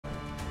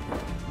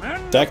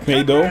Attack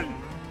me though.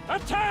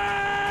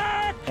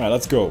 Attack! Alright,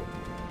 let's go.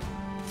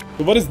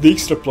 So what is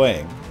Dijkstra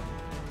playing?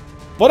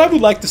 What I would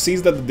like to see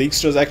is that the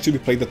Dijkstras actually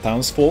play the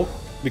Townsfolk,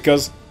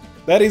 because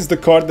that is the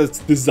card that's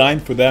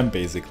designed for them,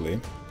 basically.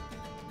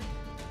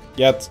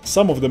 Yet,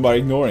 some of them are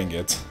ignoring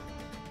it.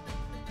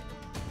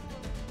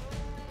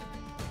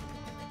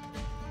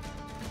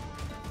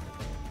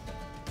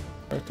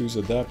 Try to use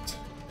Adapt.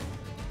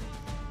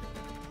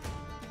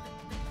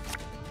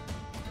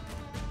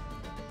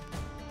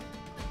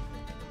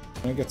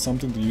 Can I get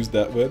something to use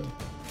that with?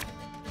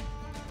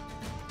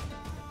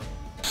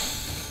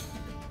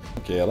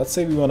 Okay, let's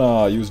say we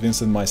wanna use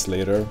Vincent Mice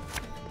later.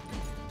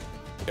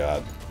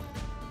 God.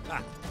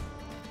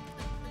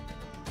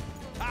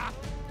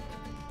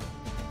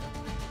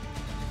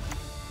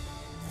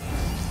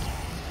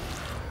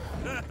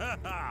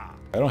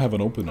 I don't have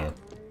an opener.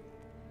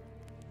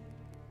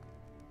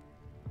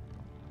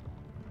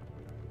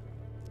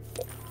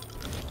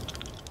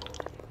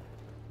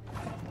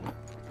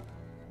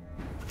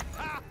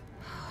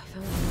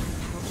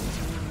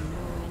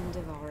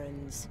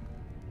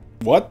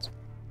 What?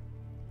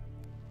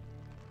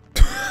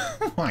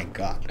 Oh my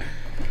god.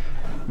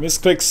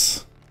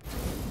 Misclicks.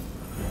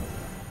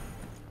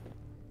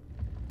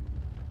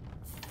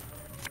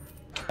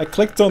 I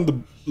clicked on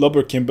the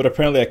Lubberkin, but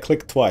apparently I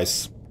clicked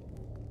twice.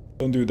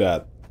 Don't do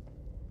that.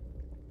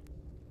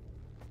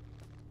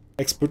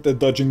 Expert at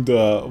dodging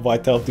the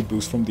vitality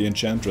boost from the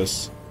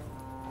Enchantress.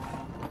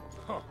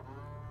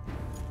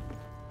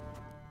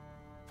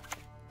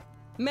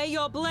 May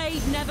your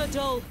blade never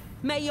dull.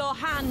 May your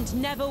hand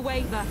never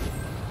waver.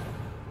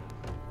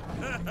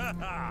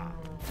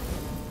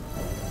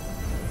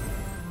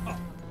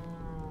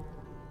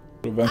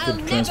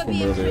 Prevented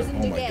transform earlier.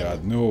 Oh my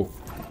god, no.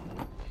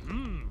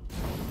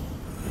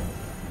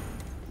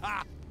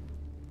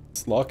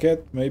 Let's lock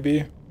it,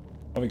 maybe?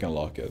 Oh, we can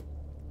lock it.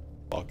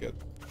 Lock it.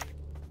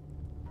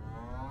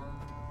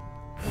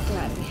 I'm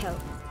glad to help.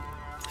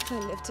 I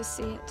live to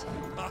see it.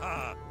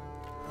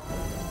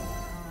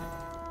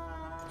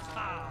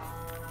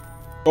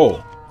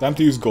 Oh, time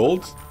to use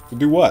gold? To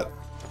do what?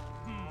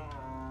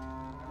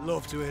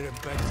 Love to hear him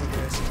beg for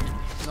mercy.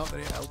 Not that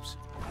it helps.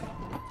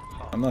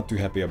 I'm not too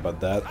happy about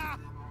that.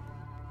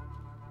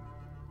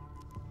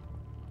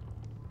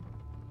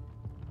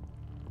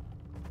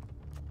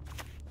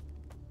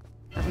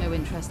 Have no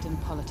interest in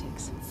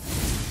politics.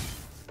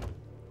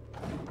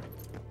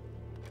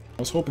 I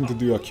was hoping to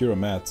do Akira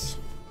Mats.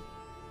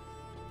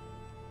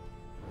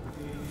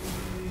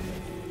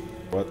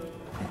 What?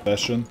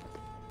 Confession?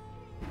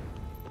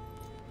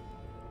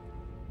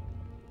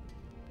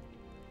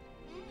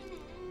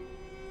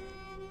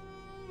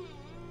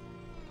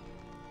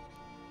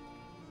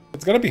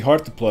 It's gonna be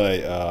hard to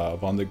play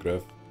Van de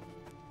Griff.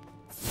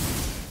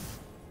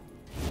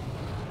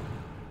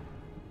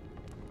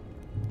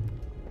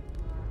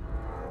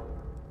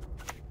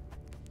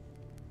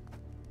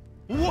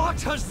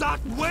 What has that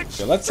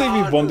witch Okay, let's say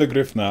we won the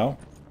Griff now.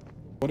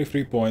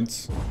 43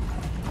 points.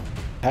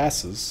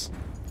 Passes.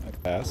 I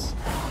pass.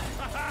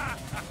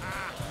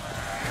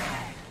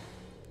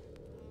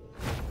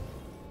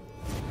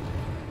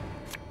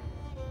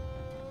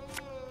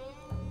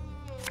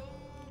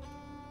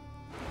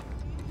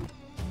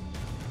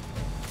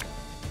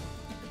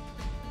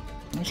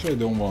 Actually, I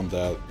don't want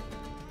that.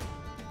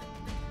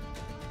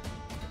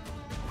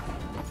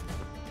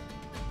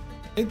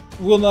 It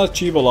will not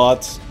achieve a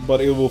lot,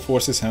 but it will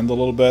force his hand a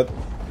little bit.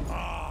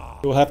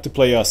 He'll have to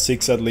play a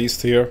 6 at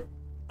least here.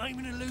 I'm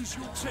gonna lose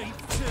your teeth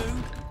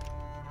too.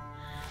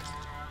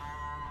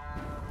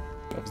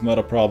 That's not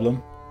a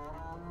problem.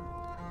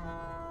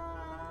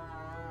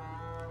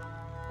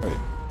 Wait.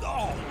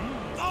 Oh,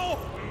 oh.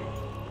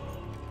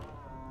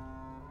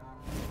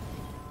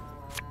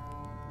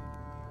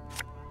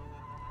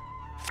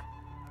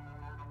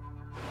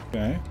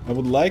 Okay, I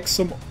would like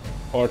some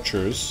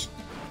archers.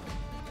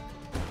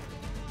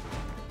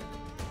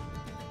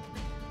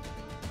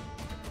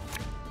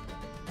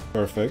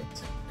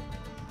 Perfect.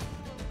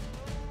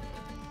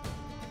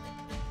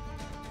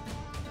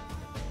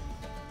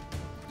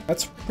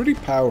 That's pretty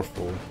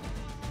powerful.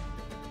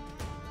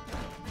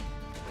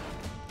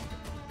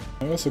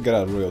 I also get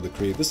out Royal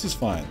Decree. This is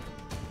fine.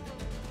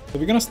 So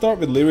we're gonna start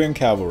with Lyrian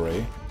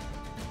Cavalry.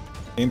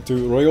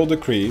 Into Royal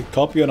Decree,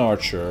 copy an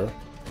archer.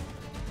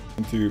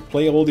 Into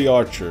play all the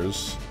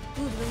archers.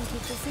 Goodwin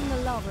keeps a single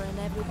lover in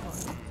every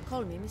port.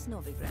 Call me Miss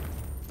Novigrad.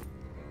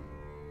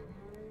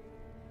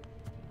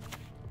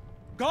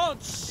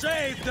 God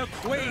save the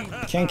Queen!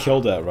 Can't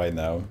kill that right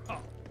now.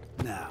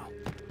 Now,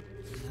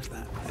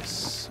 that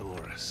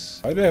thesaurus.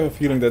 Why do I have a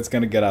feeling that's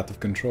gonna get out of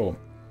control?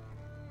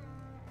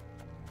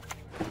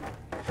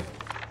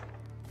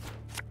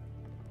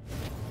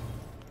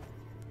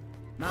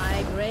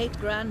 My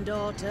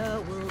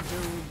great-granddaughter will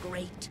do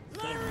great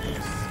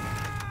things.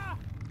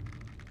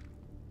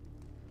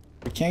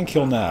 We can't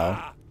kill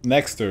now.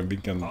 Next turn we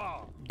can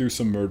do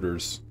some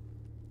murders.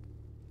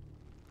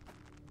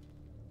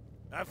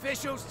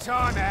 Officials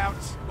torn out.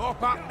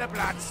 Mop up the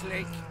blood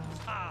slick.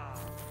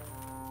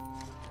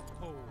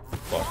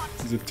 Fuck.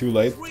 Is it too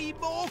late? 3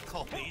 more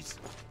copies?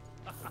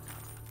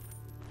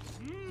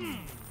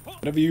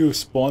 Whenever you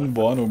spawn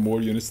one or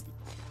more units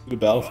to the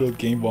battlefield,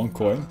 gain 1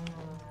 coin.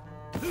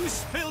 Who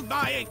spilled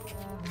my ink?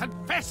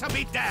 Confess or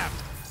be damned!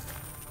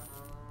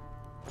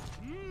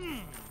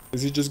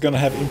 Is he just gonna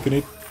have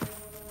infinite?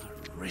 My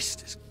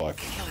wrist is Fuck.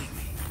 killing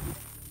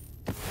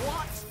me.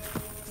 What?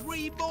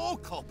 3 more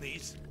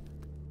copies?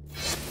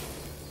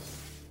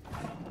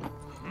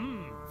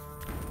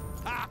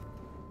 Ha!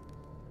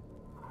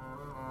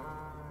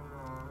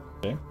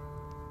 Okay.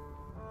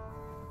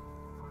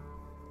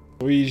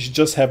 We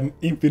just have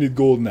infinite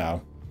gold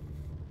now.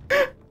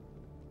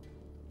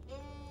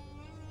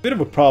 Bit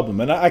of a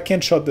problem, and I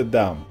can't shut that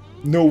down.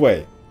 No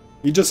way.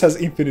 He just has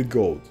infinite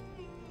gold.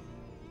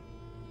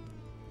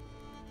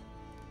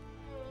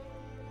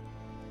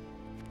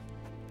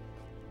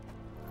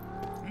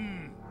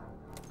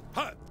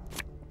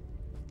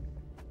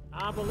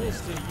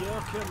 Arbalist at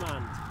your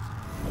command.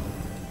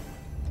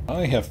 I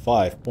only have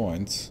 5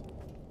 points.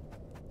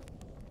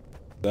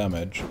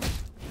 Damage.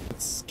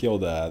 Let's kill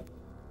that.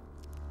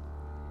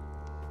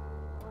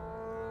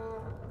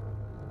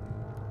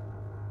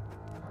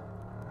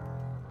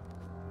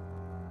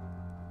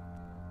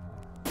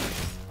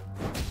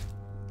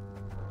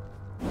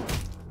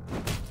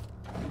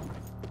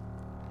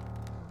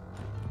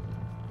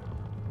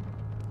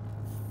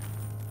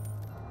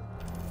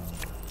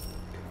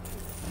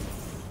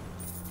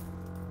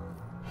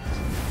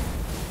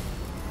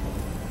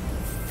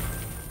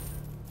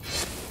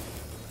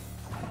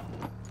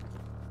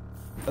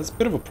 That's a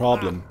bit of a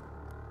problem.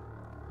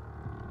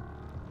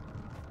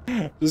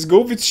 Just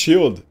go with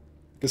shield,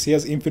 because he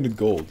has infinite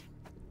gold.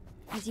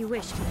 As you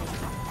wish,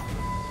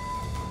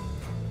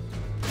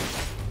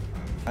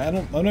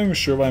 Commander. I'm not even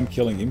sure why I'm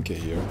killing Imke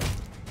here.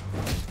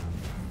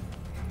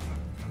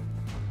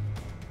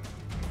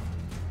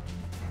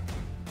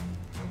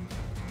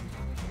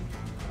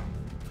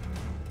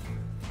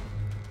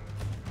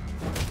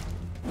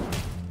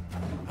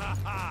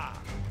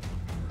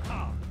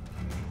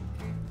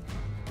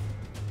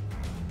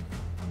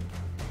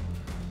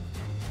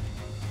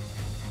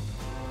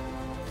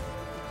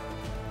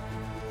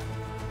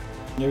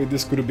 Maybe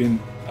this could have been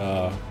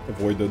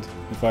avoided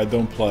if I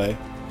don't play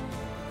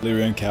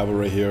Lyrian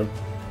Cavalry here.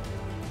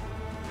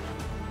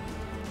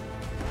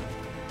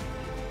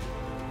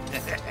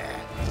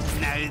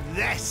 Now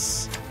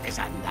this is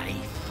a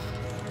knife.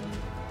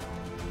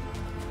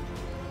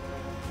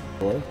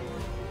 Or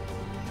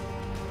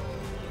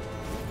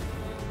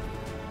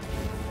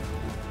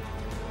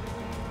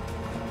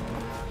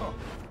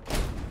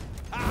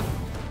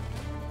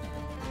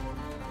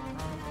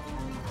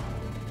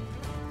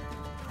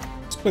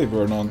let's play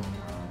Vernon.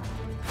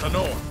 The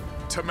north,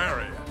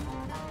 Temeria.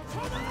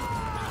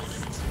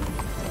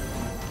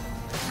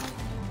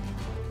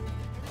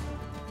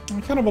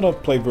 I kind of want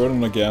to play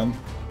Vernon again.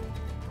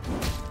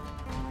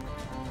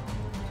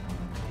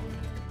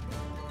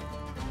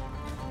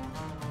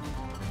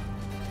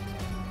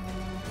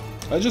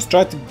 I just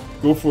tried to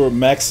go for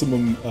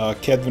maximum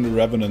Kedvin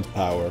Revenant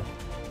power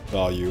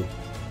value.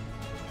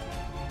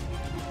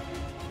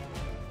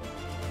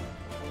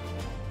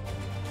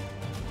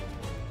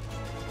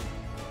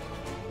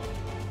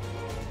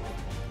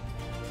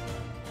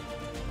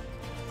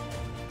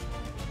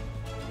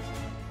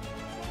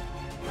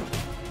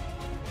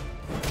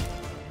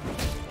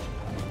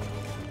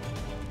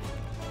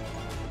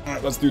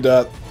 Alright, let's do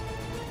that.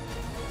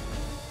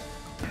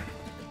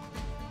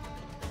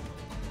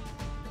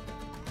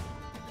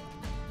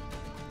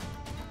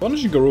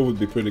 Punishing Garou would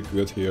be pretty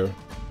good here.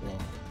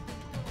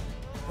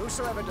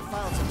 Whosoever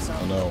defiles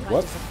himself. Oh no,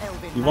 what?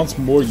 He wants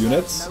more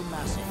units?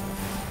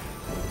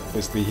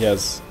 Basically, he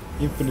has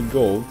infinite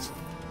gold.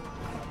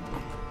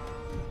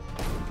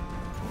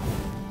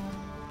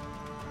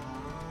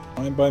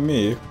 Fine by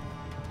me.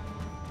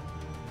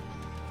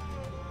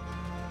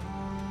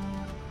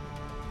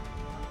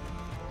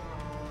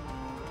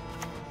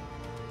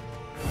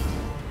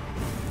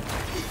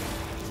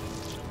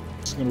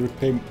 Just gonna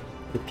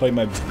replay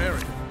my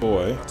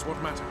boy. That's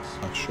what matters.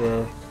 Not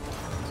sure.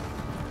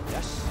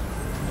 Yes.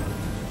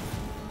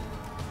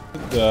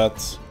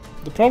 That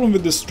the problem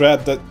with this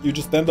strat that you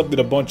just end up with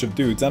a bunch of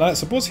dudes, and I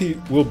suppose he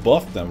will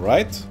buff them,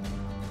 right?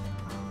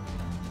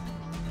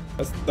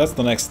 That's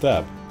the next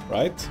step,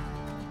 right?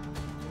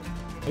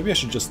 Maybe I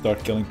should just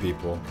start killing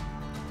people.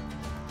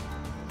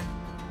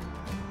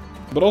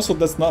 But also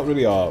that's not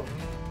really a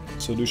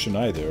solution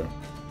either.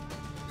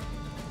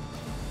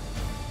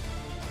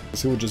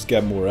 Because he would just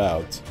get more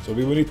out. So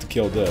we will need to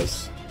kill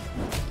this.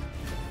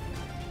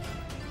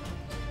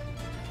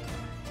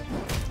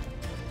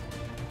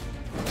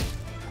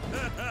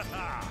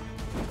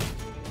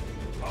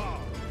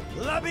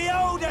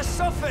 Labioda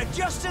suffer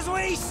just as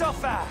we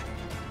suffer!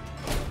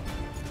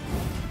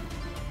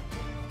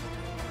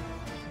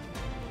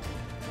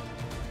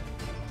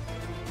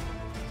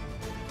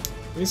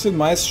 Recent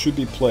mice should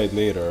be played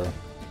later.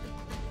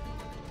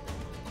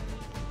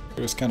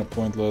 It was kind of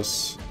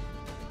pointless.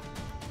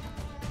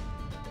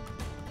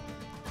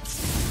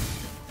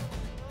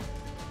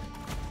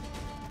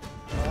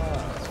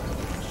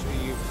 So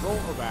you've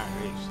thought about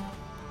this?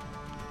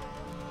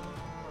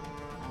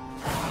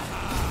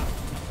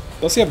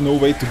 Does he have no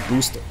way to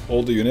boost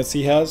all the units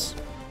he has?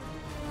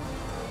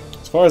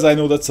 As far as I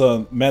know, that's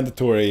a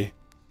mandatory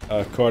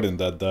card in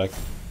that deck.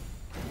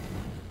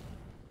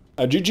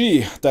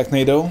 GG,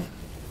 Technado.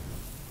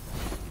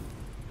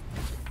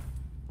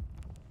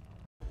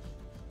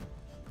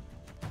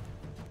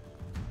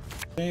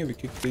 Okay, we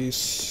kick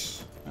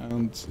these,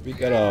 and we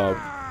got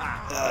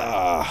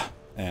a...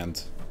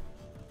 and...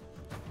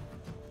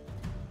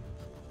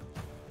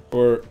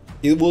 Or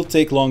it will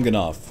take long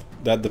enough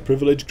that the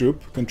privileged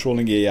group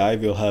controlling AI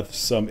will have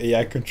some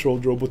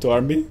AI-controlled robot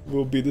army,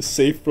 will be the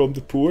safe from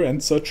the poor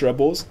and such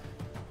rebels.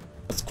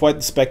 That's quite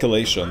the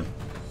speculation.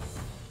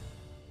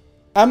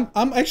 I'm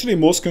actually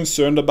most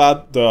concerned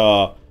about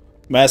the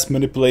mass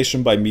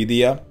manipulation by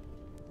media.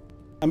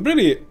 I'm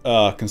really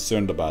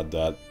concerned about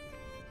that.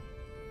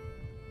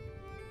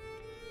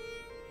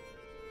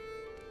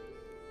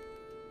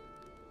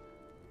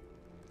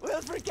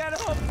 Wilfred, get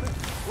up!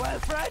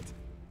 Wilfred!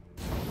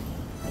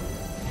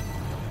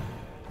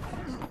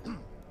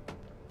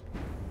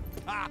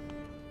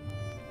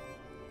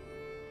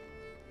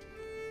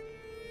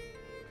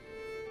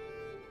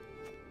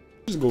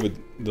 Just go with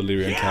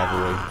Delirium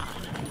Cavalry.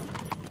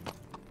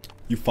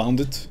 You found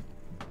it?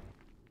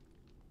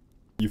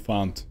 You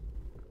found.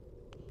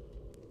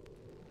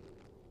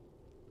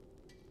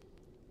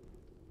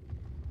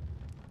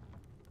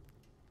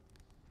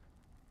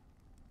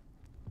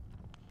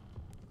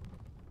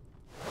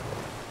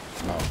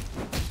 Oh.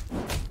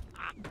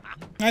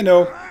 I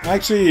know. I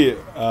actually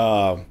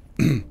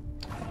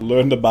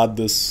learned about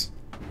this.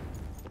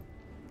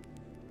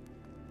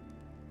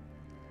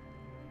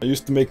 I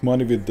used to make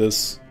money with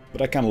this,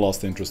 but I kind of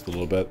lost interest a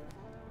little bit.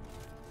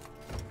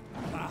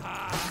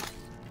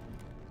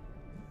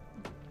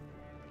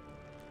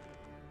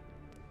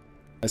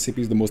 ICP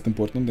is the most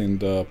important in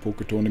the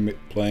poker tournament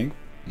playing.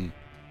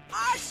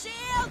 Our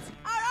shields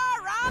are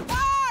our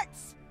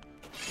ramparts!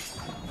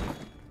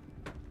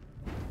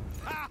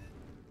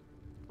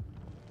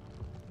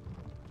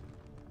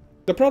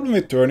 The problem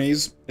with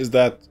tourneys is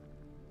that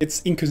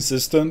it's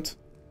inconsistent,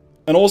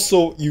 and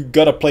also you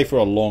gotta play for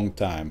a long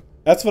time.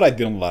 That's what I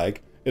didn't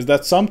like, is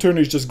that some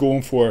tourneys just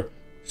going for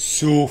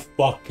so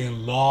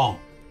fucking long.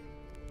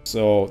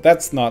 So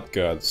that's not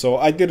good. So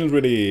I didn't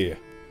really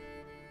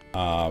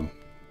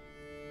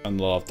spend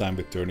a lot of time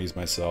with tourneys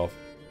myself.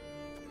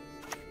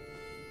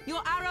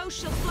 Your arrows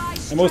shall fly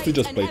I mostly straight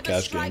just and played never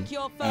cash strike games,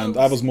 your and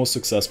foes. I was most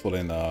successful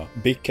in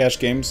big cash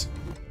games,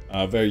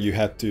 where you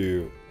had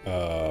to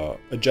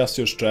adjust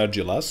your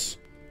strategy less.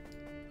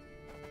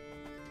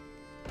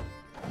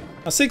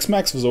 6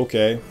 max was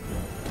okay.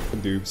 I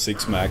can do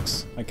 6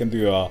 max. I can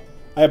do I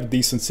have a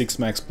decent 6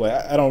 max play.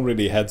 I don't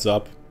really heads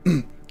up.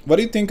 What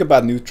do you think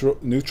about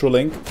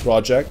Neutralink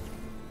project?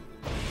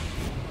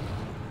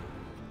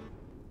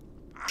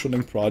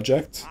 Neutralink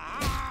project?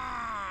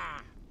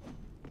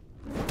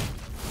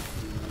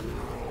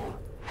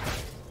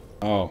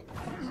 Oh.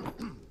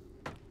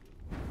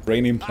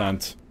 Brain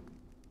implant.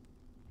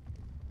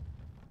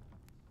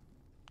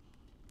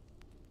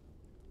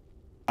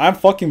 I'm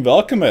fucking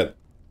welcome it.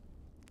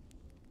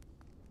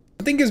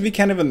 The thing is, we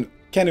can't even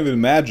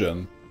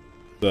imagine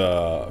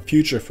the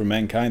future for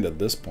mankind at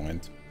this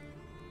point.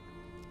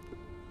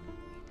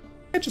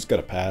 I just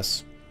gotta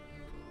pass.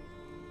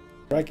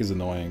 Track is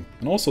annoying,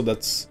 and also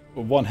that's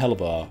one hell of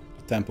a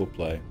tempo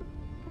play.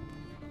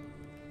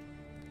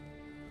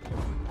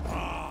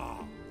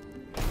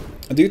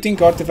 Do you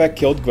think Artifact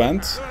killed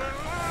Gwent,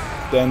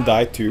 then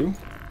died too?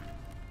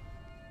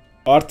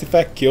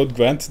 Artifact killed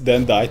Gwent,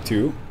 then died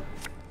too?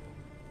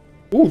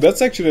 Ooh,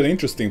 that's actually an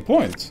interesting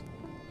point.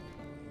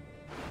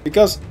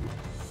 Because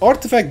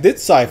Artifact did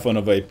siphon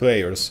away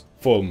players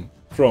from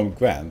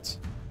Gwent.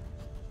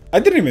 I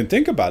didn't even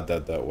think about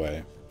that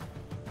way.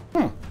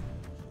 Huh.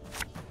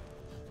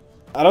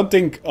 I don't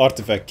think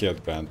Artifact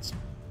killed Gwent.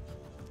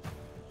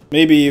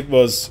 Maybe it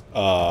was...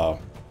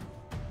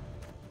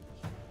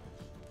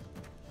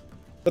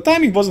 The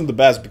timing wasn't the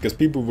best because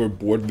people were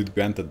bored with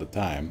Gwent at the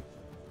time.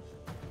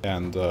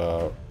 And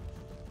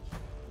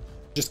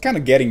just kind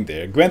of getting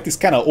there. Gwent is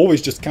kind of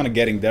always just kind of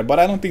getting there, but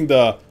I don't think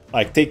the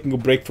like taking a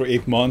break for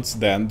 8 months,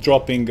 then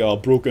dropping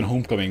Broken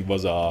Homecoming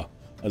was a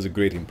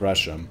great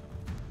impression.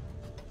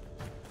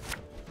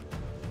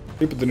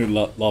 People didn't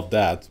love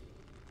that.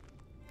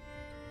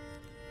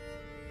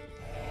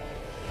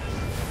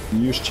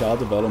 Use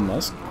child of Elon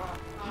Musk.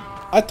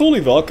 I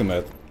totally welcome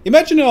it.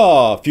 Imagine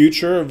a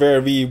future where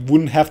we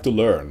wouldn't have to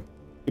learn.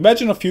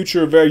 Imagine a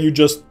future where you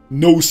just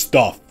know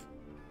stuff.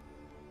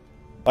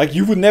 Like,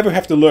 you would never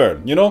have to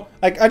learn, you know?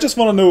 Like, I just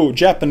want to know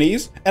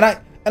Japanese, and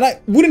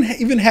I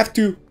wouldn't even have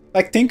to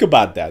like think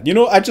about that, you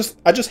know? I just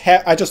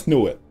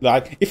know it.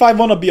 Like, if I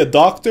want to be a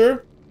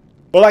doctor,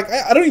 but like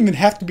I don't even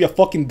have to be a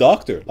fucking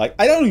doctor. Like,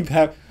 I don't even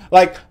have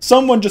like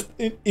someone just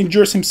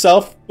injures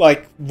himself,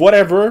 like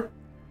whatever.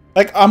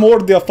 Like, I'm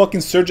already a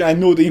fucking surgeon. I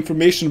know the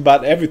information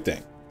about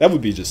everything. That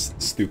would be just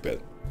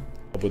stupid.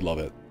 I would love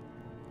it.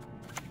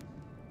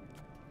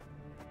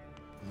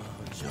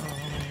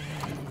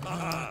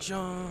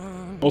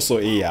 Also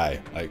AI,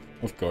 like,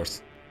 of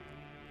course.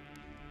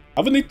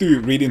 I would need to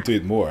read into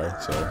it more.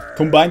 So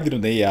combined with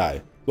an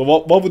AI. So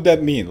what would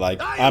that mean? Like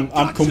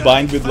I'm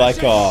combined with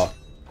like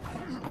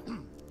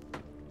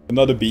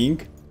another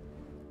being?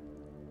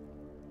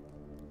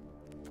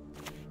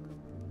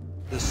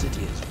 The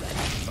city is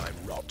ready. My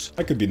rot.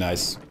 That could be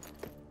nice.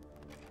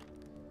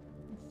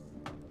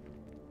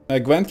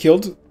 Gwent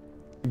killed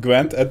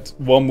Gwent at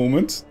one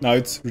moment. Now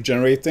it's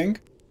regenerating.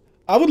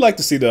 I would like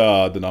to see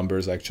the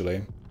numbers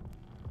actually.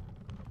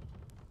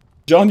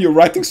 John, you're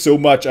writing so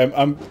much.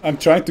 I'm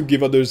trying to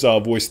give others a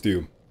voice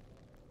too.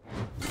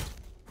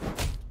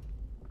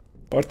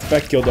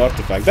 Artifact killed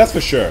Artifact. That's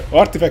for sure.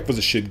 Artifact was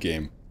a shit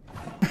game.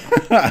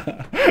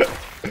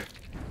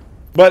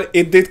 But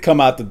it did come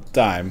out at the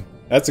time.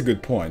 That's a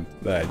good point.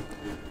 That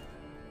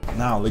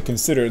now we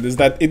consider is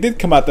that it did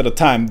come out at a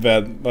time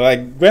that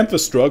like Gwent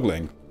was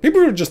struggling.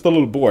 People were just a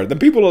little bored.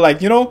 And people are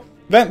like, you know,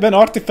 when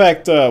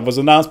Artifact was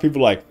announced, people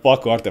were like,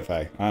 fuck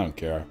Artifact. I don't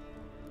care.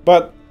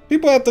 But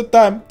people at the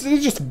time, they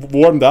just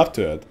warmed up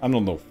to it. I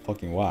don't know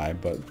fucking why,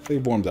 but they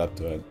warmed up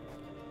to it.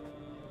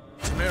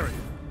 Temerian.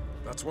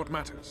 That's what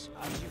matters.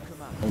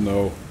 Oh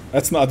no,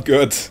 that's not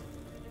good.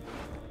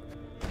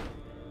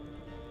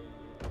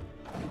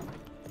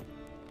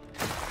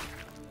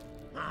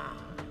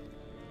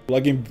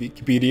 Plugging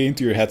Wikipedia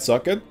into your head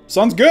socket?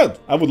 Sounds good.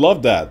 I would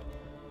love that.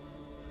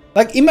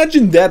 Like,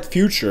 imagine that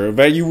future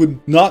where you would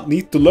not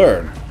need to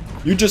learn.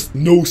 You just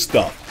know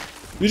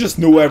stuff. You just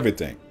know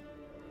everything.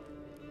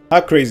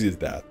 How crazy is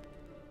that?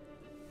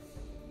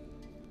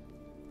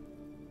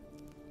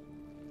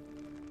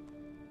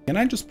 Can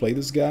I just play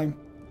this guy?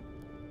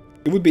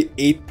 It would be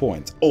 8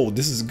 points. Oh,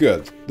 this is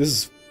good. This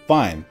is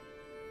fine.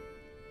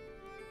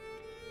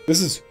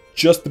 This is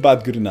just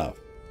about good enough.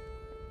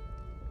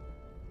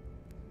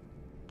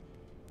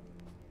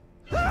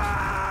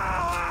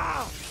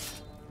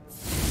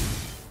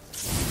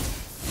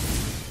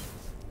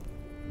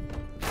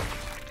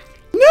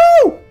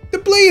 No! The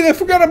blade! I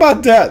forgot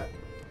about that!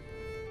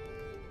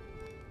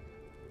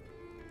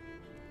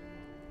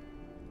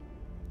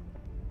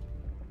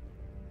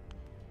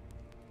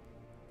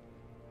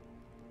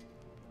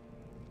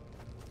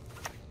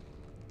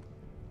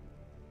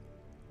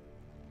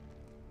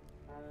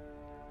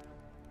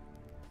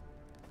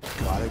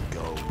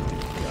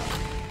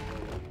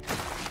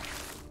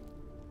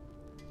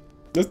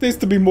 This needs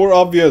to be more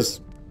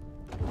obvious.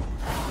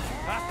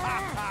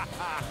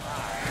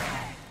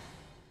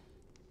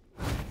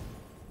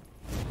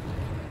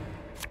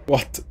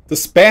 What? The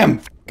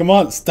spam! Come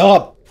on,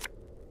 stop!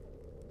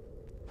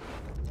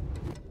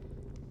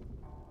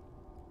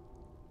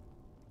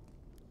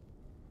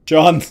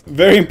 John,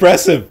 very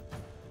impressive.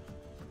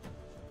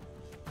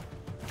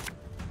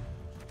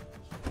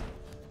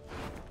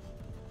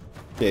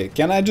 Okay,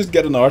 can I just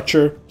get an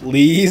archer,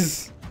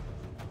 please?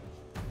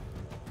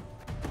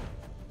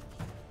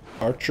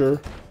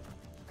 Archer.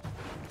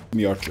 Give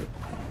me archer.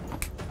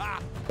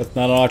 That's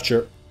not an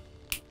archer.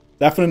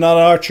 Definitely not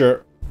an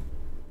archer.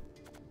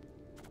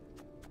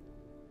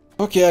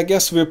 Okay, I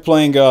guess we're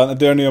playing an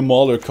Adernia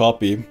Mauler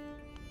copy.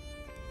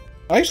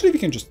 Actually, we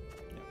can just...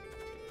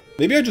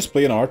 Maybe I just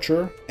play an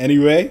archer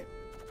anyway.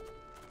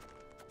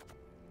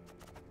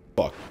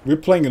 Fuck. We're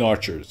playing an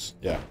archers.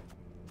 Yeah.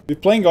 We're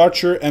playing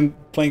archer and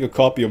playing a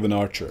copy of an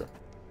archer.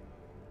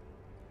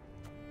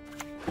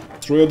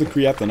 Royal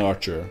Decree at an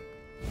archer.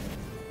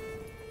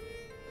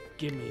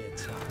 Give me a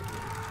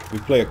target. We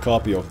play a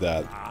copy of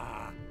that.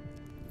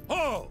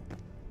 Oh!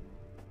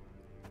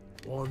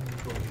 One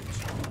bolt.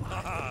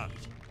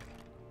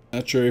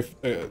 Not sure if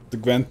the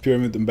Gwent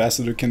Pyramid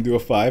Ambassador can do a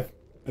 5.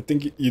 I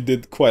think you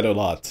did quite a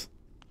lot.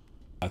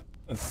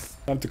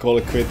 Time to call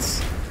it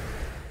quits.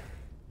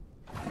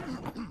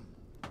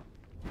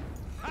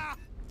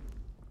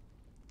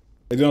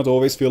 I do not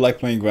always feel like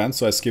playing Gwent,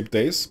 so I skip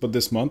days, but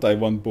this month I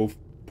won both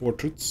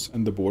Portraits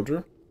and the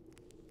Border.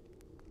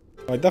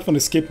 I definitely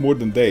skip more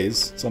than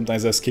days,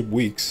 sometimes I skip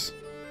weeks.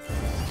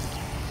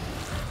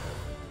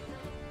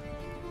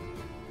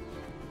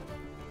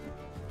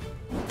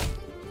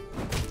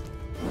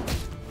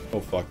 Oh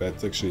fuck,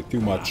 that's actually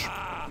too much.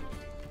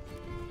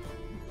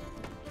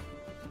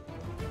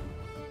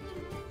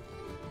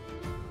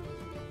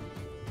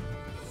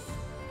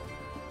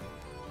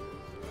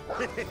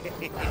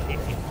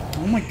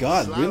 Oh my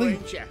god, really?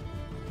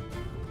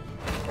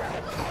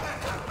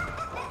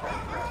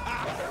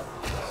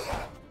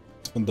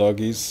 Some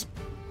doggies.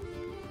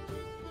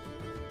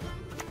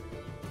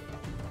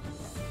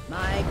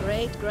 My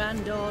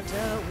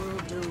great-granddaughter will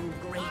do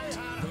great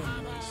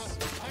things.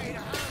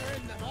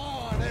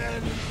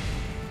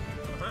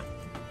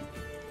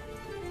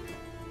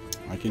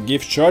 I can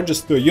give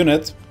charges to a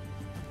unit.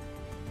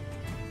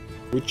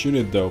 Which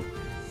unit though?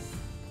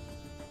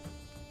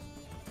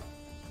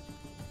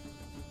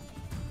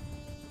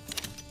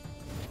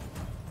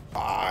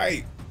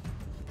 Aye.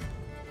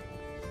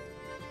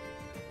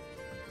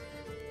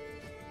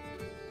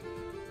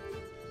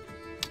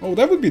 Oh,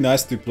 that would be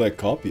nice to play a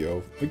copy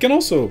of. We can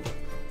also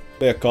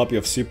play a copy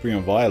of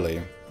Cyprian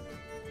Wiley,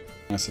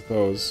 I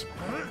suppose.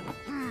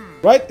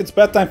 Right, it's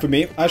bedtime for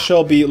me. I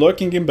shall be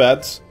lurking in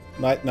bed.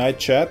 Night, night,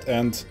 chat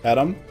and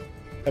Adam.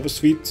 Have a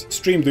sweet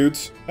stream,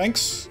 dudes.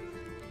 Thanks.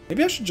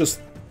 Maybe I should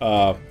just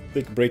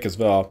take a break as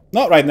well.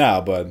 Not right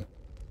now, but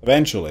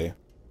eventually.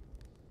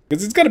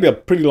 Because it's gonna be a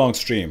pretty long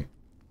stream.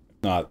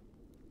 If not.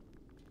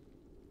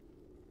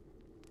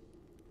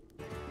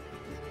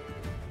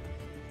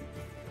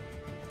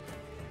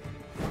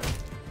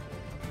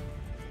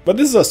 But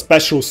this is a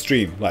special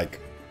stream. Like,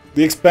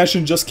 the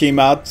expansion just came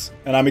out,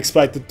 and I'm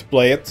excited to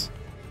play it.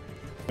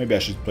 Maybe I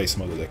should play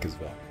some other deck as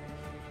well.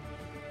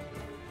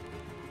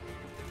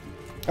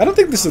 I don't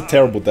think this is a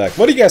terrible deck.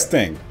 What do you guys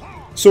think?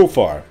 So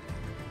far.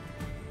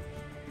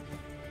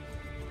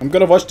 I'm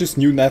gonna watch this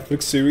new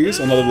Netflix series,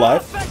 Another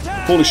Life.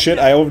 Holy shit,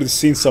 I already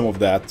seen some of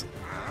that.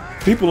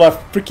 People are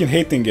freaking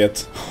hating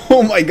it.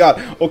 Oh my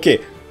god. Okay,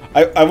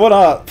 I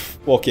wanna...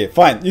 Okay,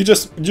 fine. You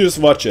just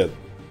watch it.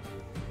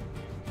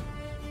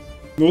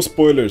 No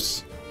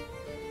spoilers.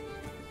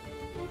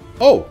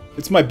 Oh,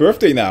 it's my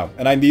birthday now,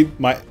 and I need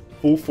my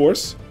full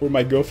force for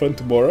my girlfriend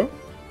tomorrow.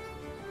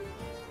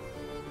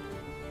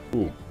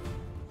 Ooh.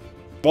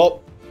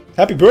 Well,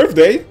 happy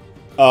birthday!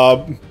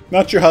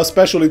 Not sure how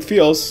special it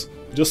feels.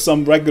 Just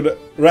some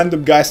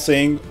random guy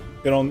saying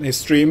it on his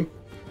stream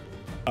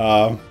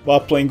while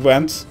playing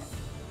Gwent.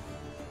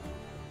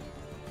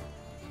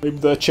 Maybe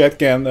the chat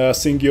can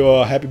sing you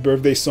a happy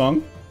birthday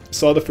song. I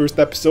saw the first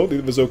episode,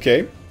 it was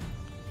okay.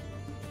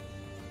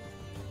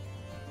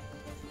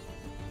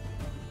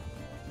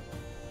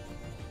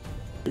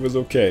 It was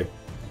okay.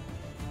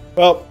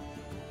 Well,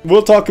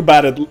 we'll talk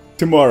about it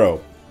tomorrow,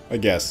 I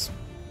guess.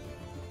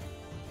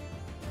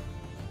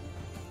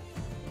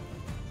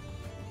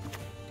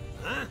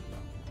 Huh?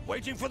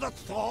 Waiting for the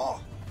thaw?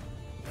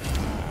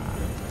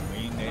 I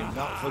mean, they've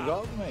not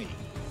forgotten me.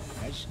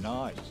 That's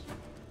nice.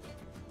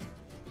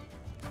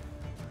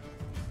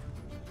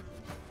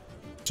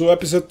 So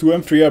episode 2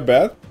 and 3 are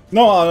bad?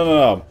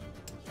 No.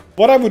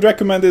 What I would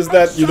recommend is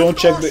that you don't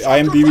check the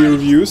IMDb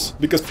reviews,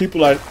 because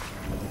people are...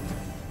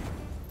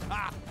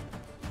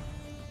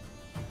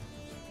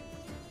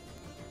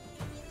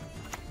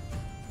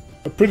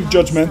 pretty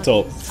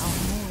judgmental.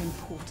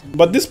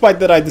 But despite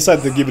that, I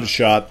decided to give it a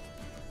shot.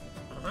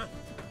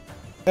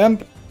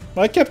 And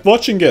I kept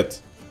watching it.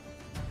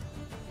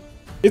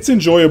 It's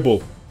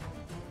enjoyable.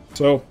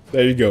 So,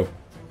 there you go.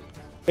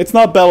 It's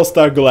not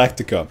Battlestar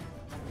Galactica.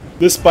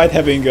 Despite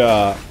having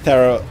a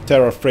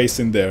Terra phrase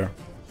in there.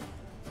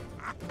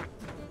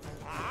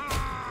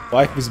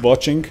 Wife is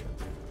watching.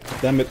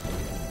 Damn it.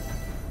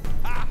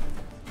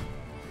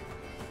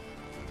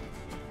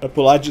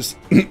 Apologies.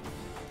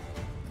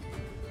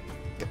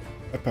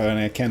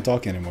 Apparently I can't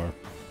talk anymore.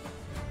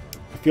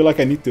 I feel like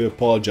I need to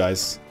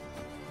apologize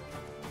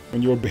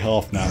on your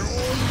behalf now.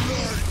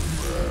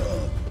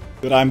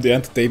 That I'm the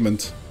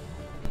entertainment.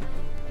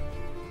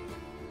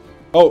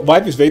 Oh,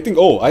 wife is waiting?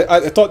 Oh,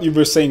 I thought you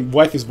were saying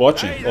wife is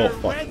watching. Oh,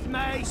 fuck.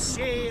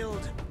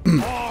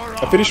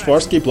 I finished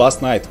Farscape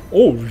last night.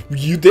 Oh,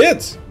 you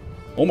did?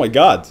 Oh my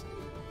god.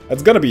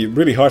 That's gonna be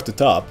really hard to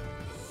top.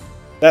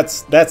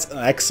 That's an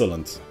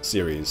excellent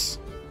series.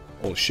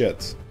 Oh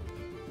shit.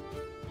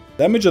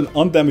 Damage an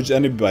undamaged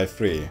enemy by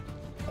 3.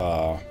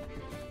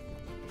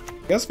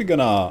 Guess we're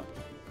gonna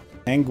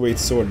Hangweight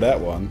Sword that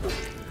one.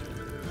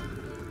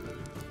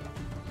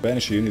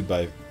 Banish a unit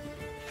by...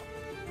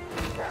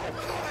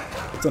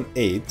 It's an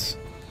 8.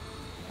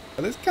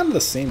 But it's kind of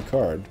the same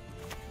card.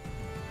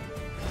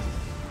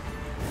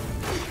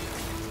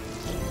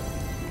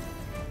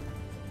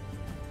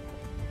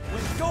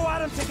 Let's go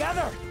at him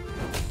together.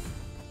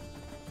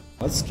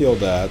 Let's kill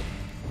that.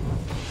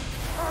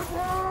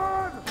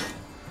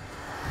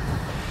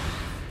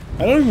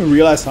 I don't even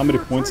realize how many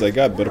points I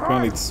got, but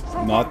apparently it's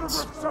not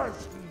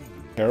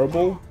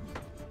terrible.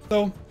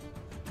 So,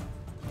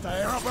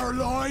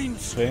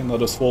 okay,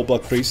 another Small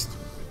Blood Priest.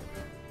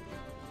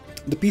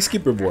 The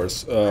Peacekeeper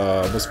Wars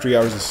was 3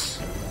 hours.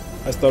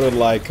 I started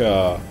like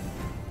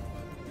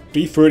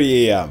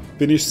 3:30 AM,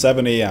 finished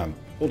 7 AM.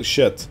 Holy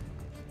shit!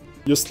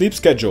 Your sleep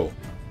schedule.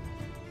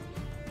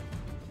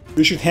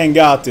 We should hang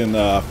out in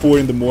 4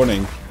 in the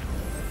morning.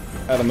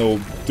 I don't know,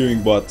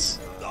 doing what.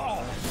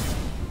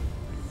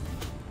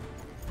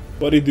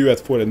 What do you do at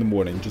 4 in the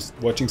morning? Just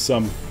watching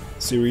some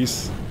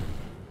series?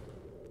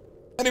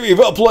 Anyway,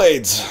 well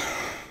played!